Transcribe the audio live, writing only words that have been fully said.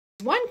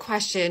One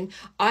question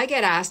I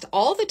get asked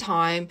all the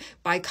time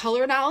by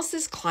color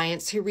analysis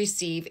clients who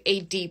receive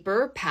a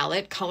deeper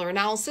palette color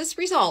analysis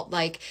result,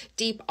 like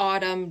deep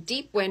autumn,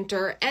 deep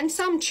winter, and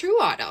some true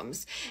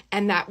autumns.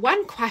 And that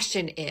one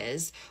question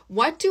is,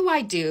 what do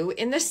I do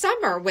in the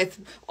summer with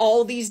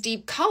all these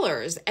deep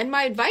colors? And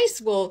my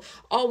advice will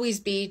always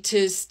be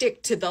to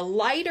stick to the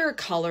lighter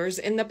colors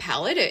in the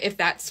palette if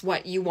that's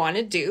what you want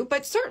to do.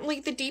 But certainly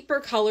the deeper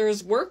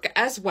colors work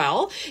as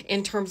well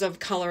in terms of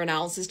color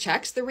analysis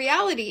checks. The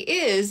reality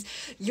is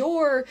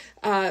your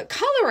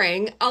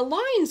coloring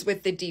aligns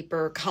with the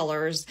deeper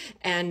colors,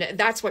 and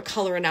that's what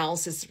color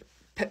analysis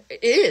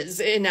is,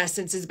 in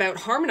essence, is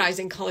about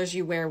harmonizing colors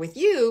you wear with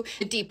you.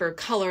 The deeper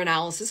color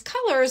analysis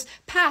colors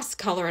pass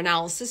color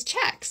analysis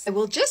checks. I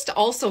will just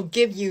also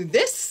give you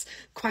this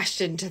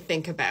question to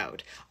think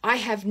about. I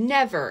have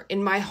never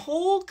in my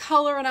whole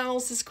color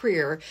analysis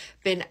career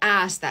been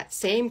asked that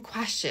same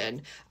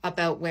question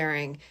about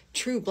wearing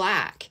true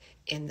black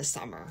in the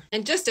summer.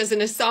 And just as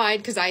an aside,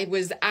 because I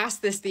was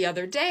asked this the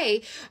other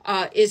day,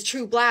 is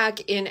true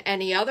black in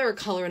any other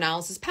color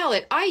analysis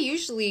palette? I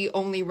usually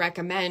only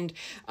recommend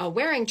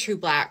wearing true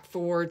black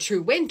for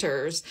true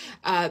winters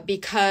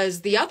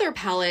because the other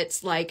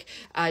palettes like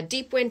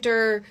deep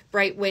winter,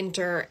 bright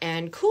winter,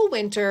 and cool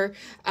winter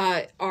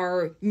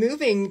are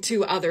moving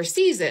to other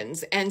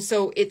seasons. And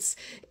so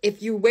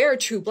if you wear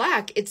true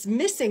black, it's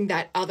missing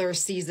that other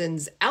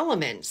season's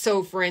element.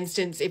 So for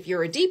instance, if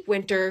you're a deep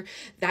winter,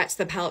 that's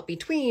the palette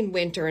between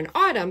winter and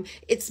autumn,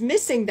 it's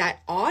missing that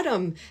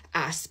autumn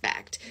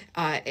aspect.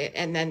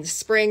 And then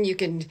spring, you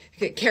can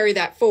carry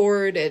that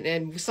forward,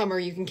 and summer,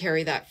 you can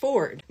carry that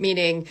forward.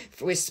 Meaning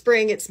with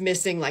spring, it's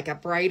missing like a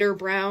brighter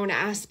brown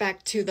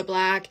aspect to the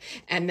black.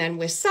 And then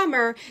with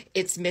summer,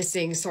 it's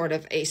missing sort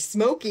of a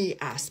smoky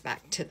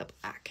aspect to the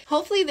black.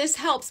 Hopefully this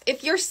helps.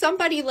 If you're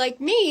somebody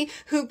like me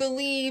who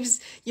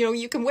believes,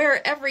 you can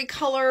wear every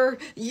color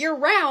year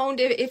round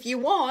if you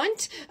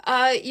want,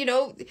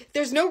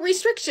 there's no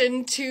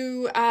restriction to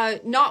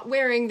not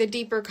wearing the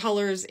deeper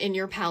colors in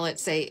your palette,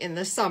 say in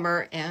the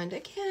summer. And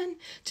again,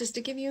 just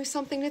to give you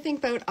something to think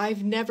about,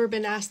 I've never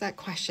been asked that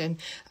question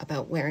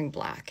about wearing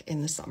black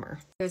in the summer.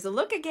 There's a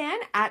look again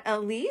at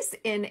Elise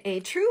in a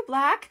true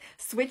black,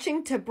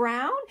 switching to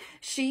brown.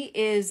 She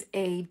is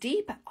a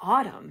deep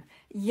autumn.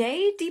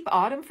 Yay, deep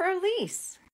autumn for Elise.